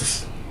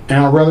passes.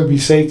 And I'd rather be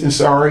safe than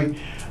sorry.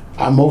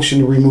 I motion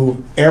to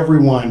remove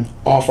everyone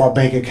off our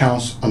bank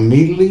accounts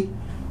immediately,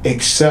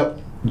 except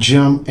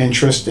Jim and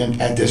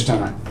Tristan at this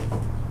time.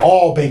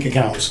 All bank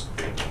accounts.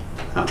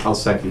 I'll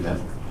second that.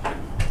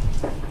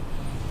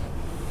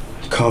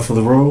 Call for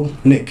the roll.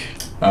 Nick.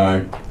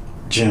 Aye.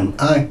 Jim.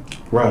 Aye.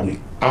 Rodney.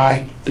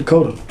 Aye.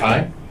 Dakota.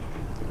 Aye.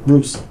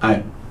 Bruce.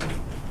 Aye.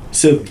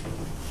 Sylvia.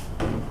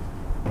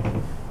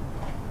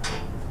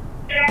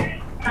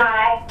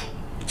 Aye.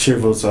 Chair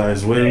votes aye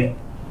as well.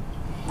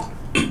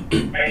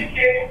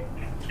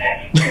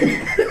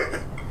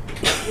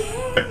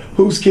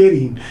 Who's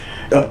kidding?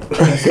 So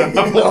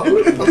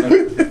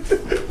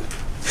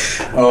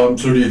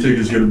do you think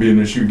it's going to be an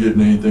issue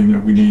getting anything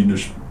that we need to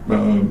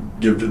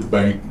give to the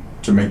bank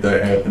to make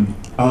that happen?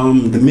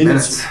 The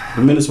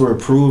minutes were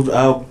approved.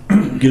 I'll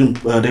get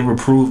them. They were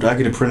approved. I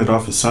get it printed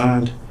off and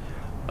signed.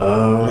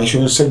 Make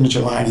sure the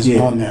signature line is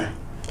on there.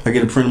 I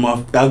get to print them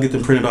off. I'll get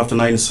them printed off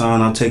tonight and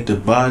signed. I'll take the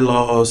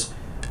bylaws.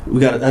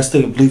 I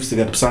still believe still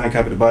got the signed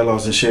copy of the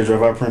bylaws and share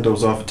drive. I'll print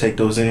those off and take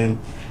those in,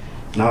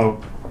 and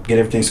I'll get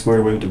everything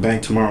squared away with the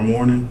bank tomorrow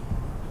morning.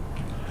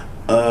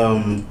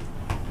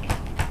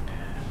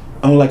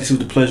 I would like to see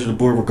what the pleasure of the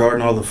board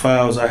regarding all the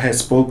files. I had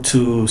spoke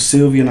to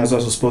Sylvia and I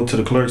also spoke to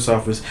the clerk's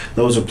office.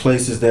 Those are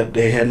places that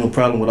they had no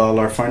problem with all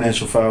our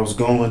financial files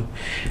going.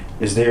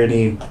 Is there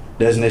any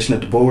designation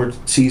that the board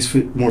sees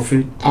fit, more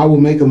fit? I will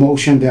make a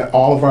motion that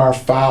all of our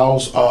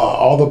files,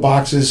 all the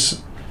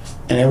boxes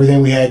and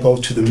everything we had go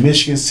to the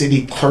Michigan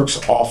City Clerk's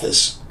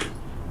office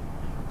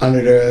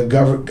under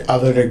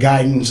the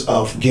guidance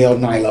of Gail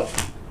Nyla.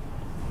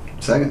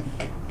 Second.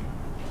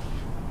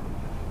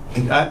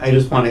 I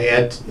just want to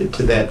add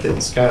to that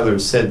Skylar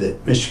said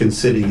that Michigan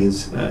City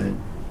is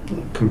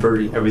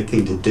converting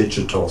everything to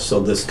digital,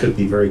 so this could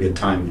be very good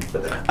timing for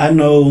that. I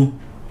know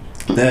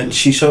that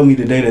she showed me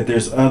today that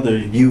there's other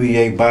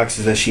UEA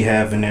boxes that she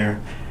have in there.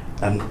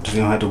 I'm just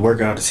gonna have to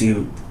work out to see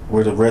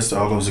where the rest of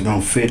all those are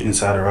gonna fit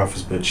inside her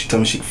office, but she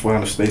told me she can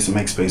find a space and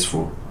make space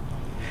for it.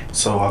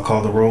 So I'll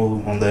call the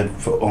roll on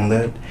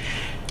that.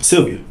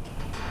 Sylvia.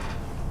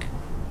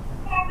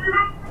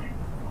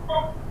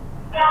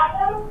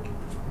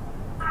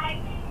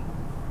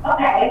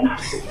 Okay.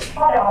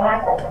 Hold on one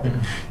second.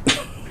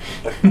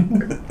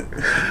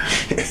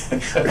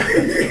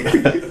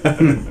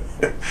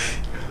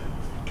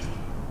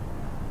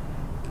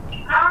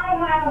 I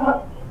have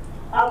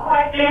a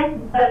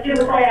question, but you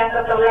were saying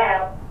at the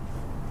lab.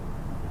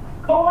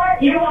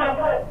 Court, you want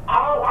to put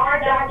all our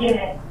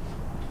documents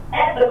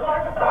at the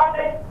clerk's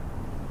office?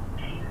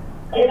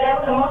 Is that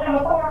what the motion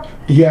was for?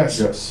 Yes.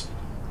 Yes.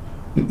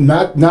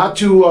 Not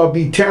to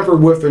be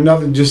tampered with or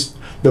nothing, just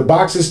the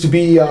boxes to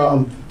be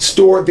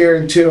stored there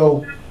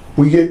until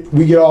we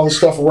get all the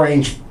stuff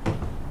arranged.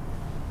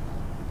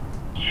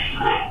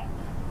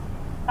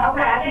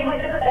 Okay, I think we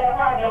should put that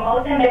part of the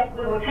motion that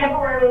we will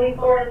temporarily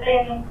store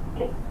things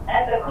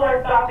at the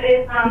clerk's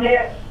office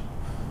there.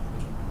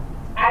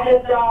 I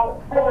just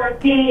don't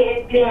foresee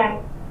it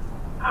being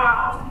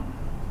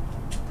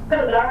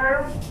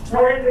preserved.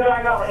 Where is it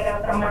gonna go? They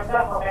got so much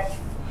stuff over there.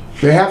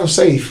 They have a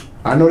safe.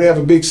 I know they have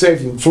a big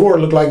safe. The floor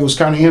looked like it was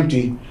kind of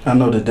empty. I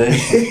know the day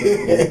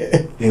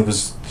it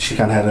was. She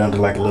kind of had it under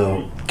like a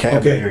little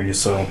cabinet Okay. area,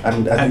 so I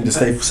think the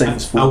safe is I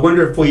full.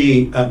 wonder if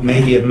we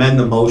maybe amend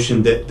the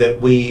motion that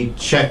we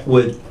check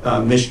with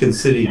Michigan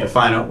City to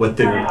find out what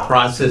their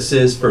process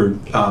is for,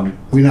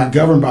 We're not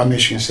governed by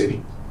Michigan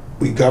City.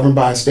 We governed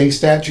by a state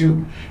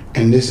statute,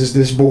 and this is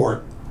this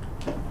board.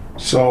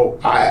 So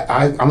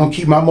I'm gonna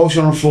keep my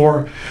motion on the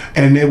floor,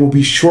 and it will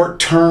be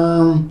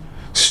short-term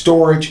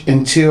storage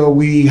until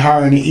we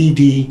hire an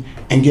ED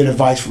and get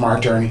advice from our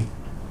attorney.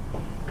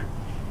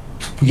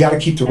 We gotta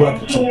keep the And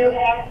records. can you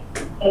add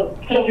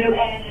it, can you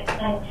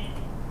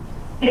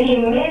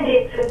amend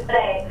it to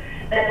say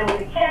that it will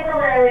be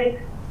temporary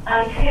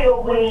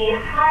until we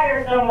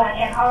hire someone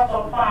and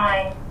also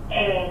find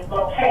a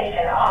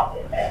location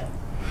office?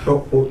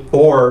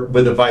 or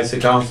with advice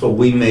of counsel,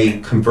 we may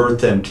convert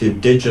them to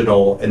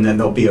digital and then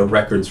there'll be a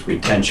records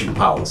retention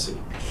policy.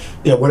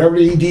 Yeah, whatever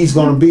the ED is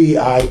gonna be,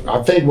 I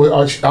think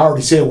I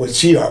already said what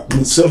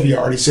Sylvia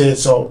already said,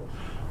 so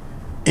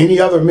any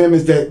other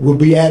amendments that will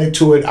be added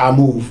to it, I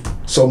move.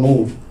 So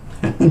move.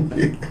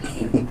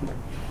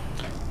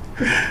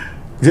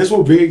 This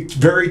will be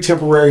very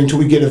temporary until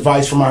we get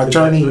advice from our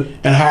attorney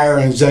and hire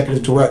an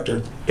executive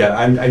director. Yeah,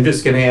 I'm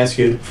just gonna ask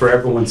you, for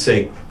everyone's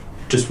sake,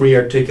 just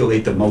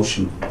re-articulate the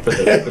motion for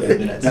the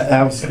minutes.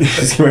 I was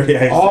just ready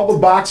to ask. All the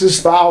boxes,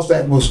 files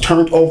that was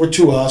turned over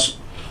to us,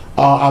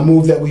 I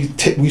move that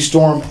we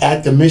store them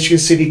at the Michigan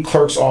City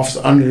Clerk's office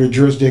under the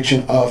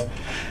jurisdiction of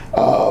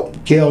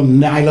Gail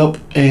Nylup,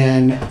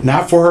 and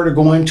not for her to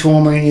go into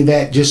them or any of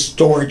that, just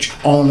storage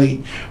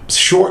only,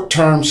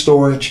 short-term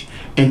storage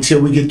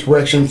until we get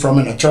direction from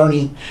an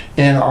attorney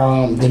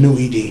and the new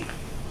ED.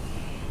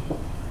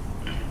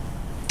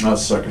 I'll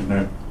second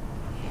that.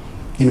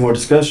 Any more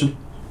discussion?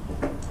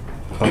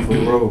 Call for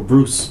the roll.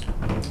 Bruce.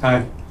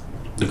 Aye.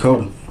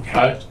 Dakota.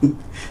 Aye.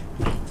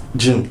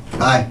 Jim.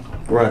 Aye.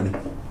 Rodney.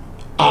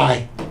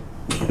 Aye.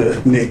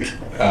 Nick.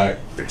 Aye.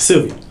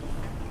 Sylvia.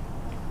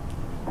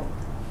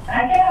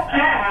 I guess,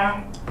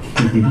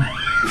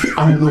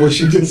 I don't know what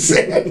she just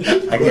said.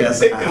 I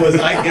guess. It was,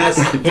 I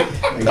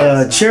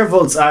guess. Chair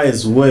votes aye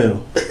as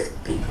well.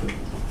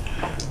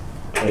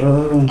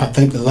 I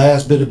think the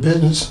last bit of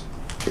business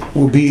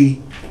will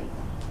be,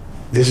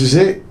 this is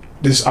it.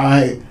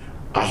 I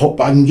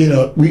hope I can get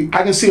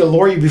I can see a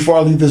lawyer before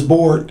I leave this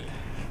board.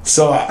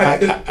 So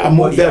I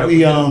move that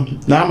we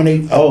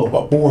nominate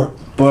a board.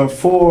 But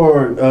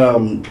for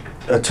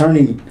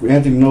Attorney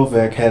Anthony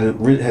Novak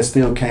has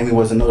still came. He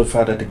wasn't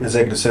notified that the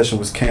executive session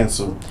was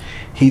canceled.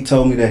 He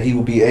told me that he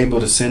will be able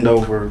to send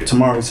over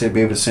tomorrow. He said he'll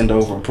be able to send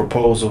over a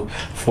proposal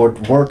for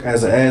work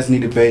as an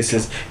as-needed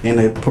basis, and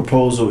a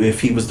proposal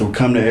if he was to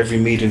come to every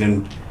meeting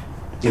and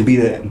be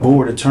the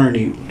board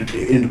attorney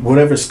in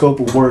whatever scope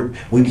of work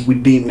we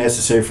deem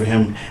necessary for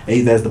him,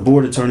 either as the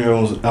board attorney or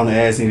on an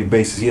as-needed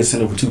basis. He'll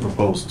send over 2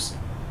 proposals.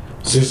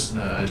 Just,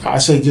 I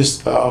say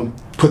just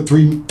put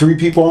three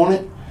people on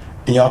it,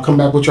 and y'all come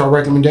back with your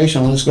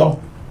recommendation. Let's go.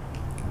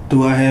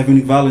 Do I have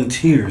any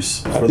volunteers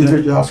for Is that?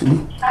 it y'all for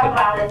me? I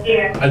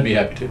volunteer. I'd be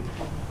happy to.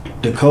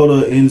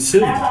 Dakota and I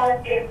Sylvia.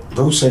 volunteer.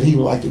 Bruce said he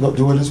would like to go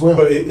do it as well.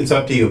 But it's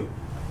up to you.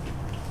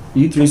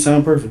 You 3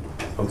 sound perfect.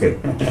 Okay.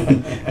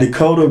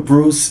 Dakota,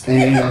 Bruce,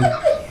 and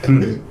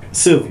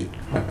Sylvia.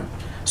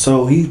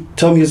 So he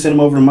told me to send them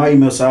over to my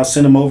email, so I'll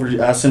send them over to you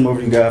guys.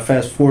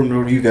 Fast forward them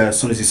over to you guys as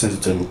soon as he sends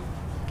it to me.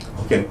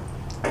 Okay.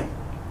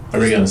 Are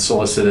we going to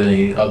solicit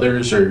any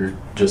others or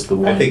just the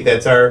one? I think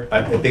that's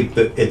I think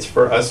that it's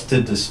for us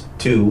to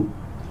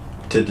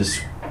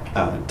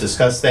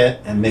discuss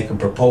that and make a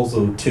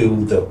proposal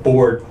to the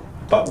board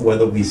about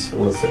whether we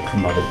solicit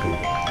from other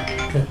people.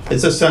 Okay.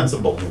 It's a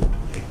sensible move.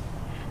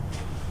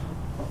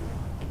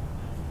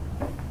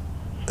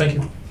 Thank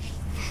you.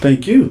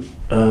 Thank you.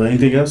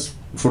 Anything else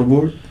for the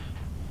board?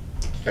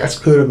 That's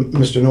good of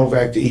Mr.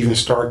 Novak to even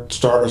start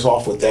us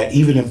off with that.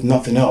 Even if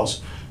nothing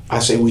else, I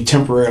say we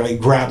temporarily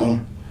grab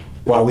them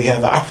while we have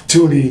the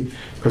opportunity,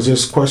 because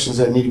there's questions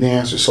that need to be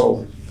answered.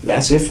 So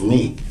that's it for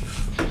me.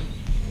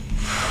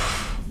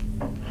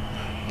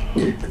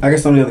 I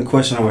guess the only other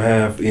question I would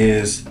have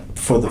is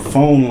for the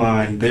phone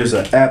line. There's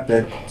an app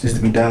that needs to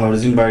be downloaded.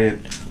 Is anybody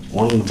that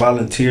want to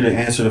volunteer to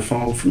answer the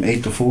phone from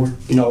 8 to 4?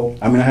 No.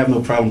 I mean, I have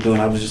no problem doing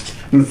it. I was just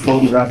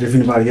floating it out there if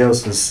anybody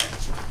else was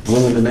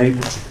willing to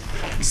neighbor.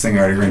 This thing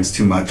already rings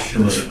too much.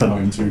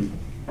 Mine too.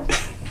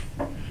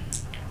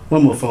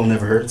 One more phone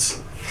never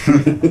hurts.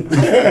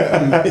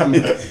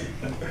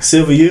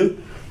 Sylvia,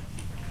 you?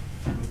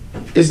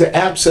 Is the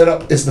app set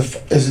up? Is the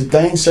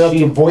thing set up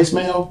to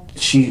voicemail?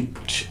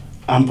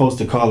 I'm supposed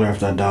to call her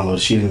after I download it.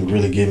 She didn't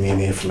really give me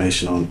any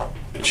information on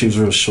it. She was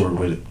real short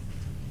with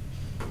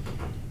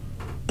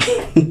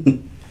it.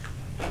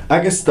 I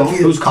guess the only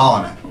Who's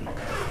calling it?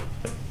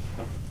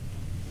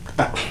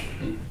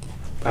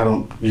 I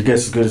don't. Your guess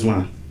is as good as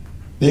mine.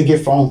 They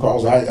get phone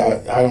calls. I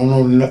don't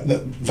know the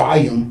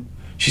volume.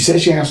 She said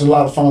she answered a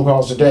lot of phone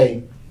calls a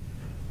day,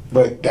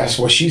 but that's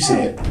what she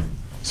said.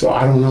 So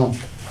I don't know.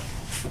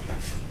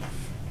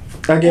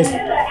 I guess. Is it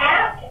an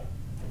app?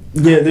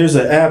 Yeah, there's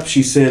an app.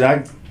 She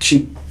said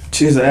she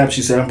has an app.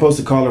 She said I'm supposed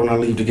to call her when I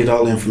leave to get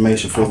all the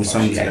information for me.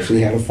 She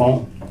actually had a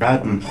phone.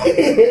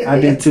 I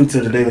did too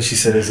till the day when she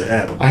said it's an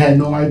app. I had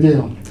no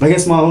idea. I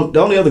guess the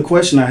only other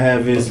question I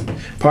have is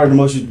part of the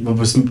motion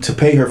was to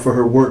pay her for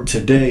her work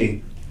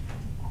today.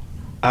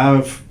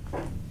 I've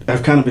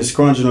kind of been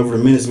scrounging over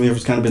the minutes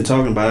Mayor's kind of been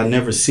talking about. I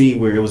never see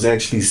where it was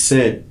actually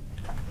set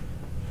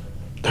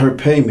her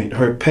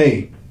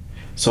pay.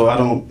 So I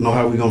don't know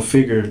how we're gonna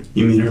figure.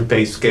 You mean her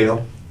pay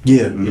scale?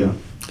 Yeah. Yeah.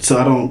 So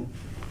I don't.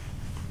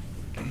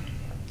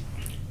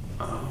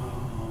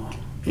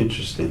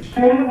 Interesting.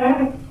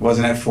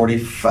 Wasn't it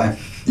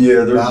 45?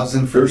 Yeah,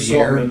 Thousand for there's the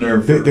year? something in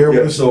there. There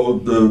Yeah, was- so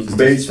the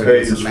base pay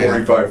is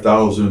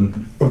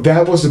 45,000. If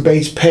that was the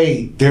base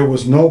pay, there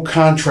was no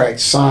contract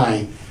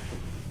signed.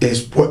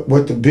 Is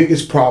what the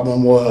biggest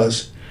problem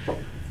was.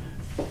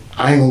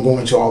 I ain't gonna go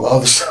into all the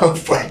other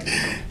stuff, but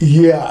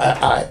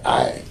yeah,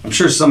 I'm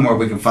sure somewhere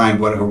we can find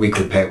what her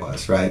weekly pay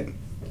was, right?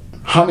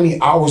 how many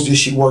hours did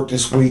she work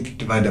this week?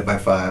 Divide that by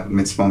 5. I mean,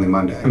 it's only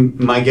Monday.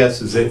 My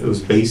guess is that it was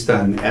based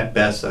on, at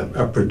best,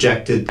 a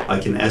projected,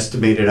 like an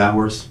estimated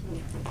hours.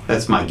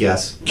 That's my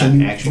guess. Can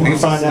not you actual.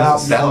 find that out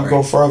before Salary. we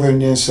go further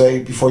and then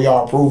say, before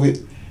y'all approve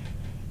it,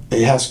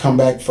 it has to come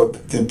back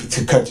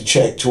to cut the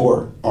check to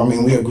her? I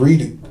mean, we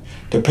agreed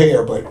to pay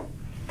her, but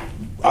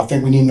I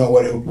think we need to know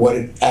what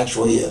it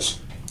actually is.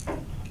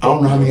 I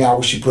don't know how many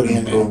hours she put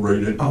in there.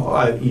 Prorated.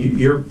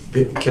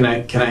 Oh, can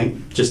I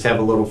just have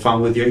a little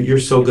fun with you? You're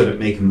so good at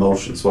making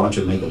motions. Why don't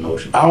you make a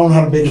motion? I don't know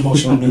how to make a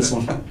motion on this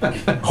one.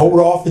 Hold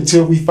off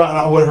until we find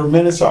out what her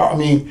minutes are. I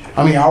mean,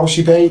 how many hours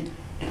she paid?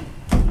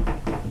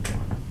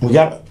 We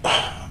got.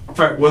 All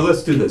right, well,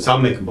 let's do this. I'll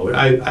make a motion.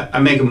 I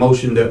make a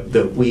motion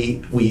that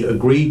we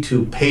agree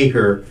to pay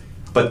her,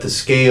 but the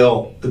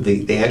scale,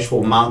 the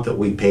actual amount that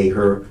we pay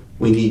her,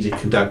 we need to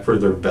conduct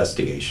further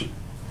investigation.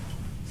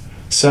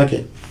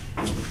 Second.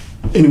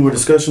 Any more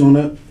discussion on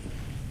that?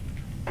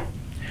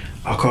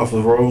 I'll call for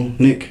the roll.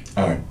 Nick,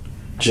 All right.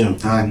 Jim,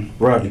 Aye.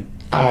 Rodney,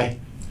 Aye.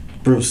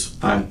 Bruce,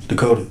 Aye.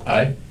 Dakota,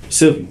 Aye.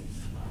 Sylvia.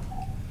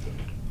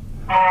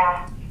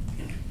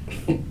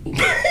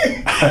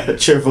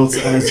 Chair votes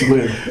aye as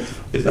well.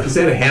 Is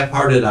that a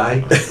half-hearted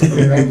aye?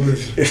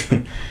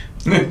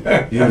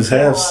 You was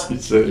halves. He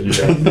said,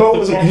 yeah.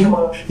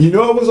 You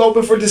know it was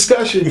open for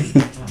discussion.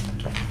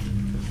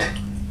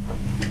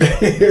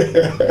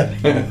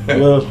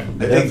 Well,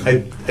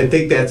 I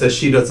think that's a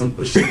she doesn't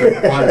want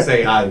to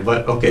say aye,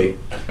 but okay.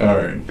 All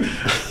right.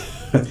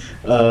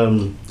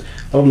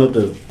 open up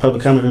the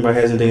public comment. If anybody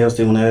has anything else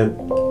they want to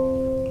add?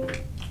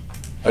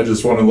 I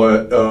just want to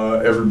let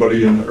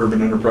everybody in the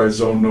urban enterprise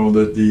zone know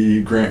that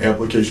the grant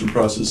application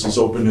process is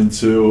open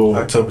until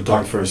October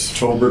 21st.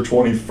 October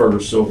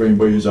 21st. So if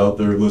anybody's out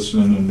there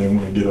listening and they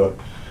want to get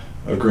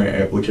a grant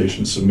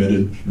application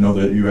submitted, know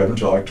that you have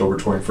until October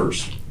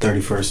 21st.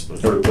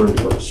 31st. Or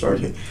 31st,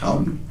 sorry.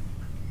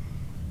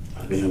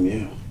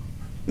 Yeah.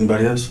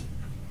 Anybody else?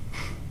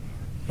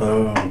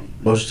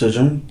 Motion to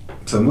adjourn?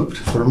 So moved.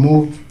 For the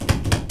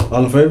move.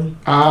 All in favor?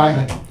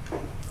 Aye.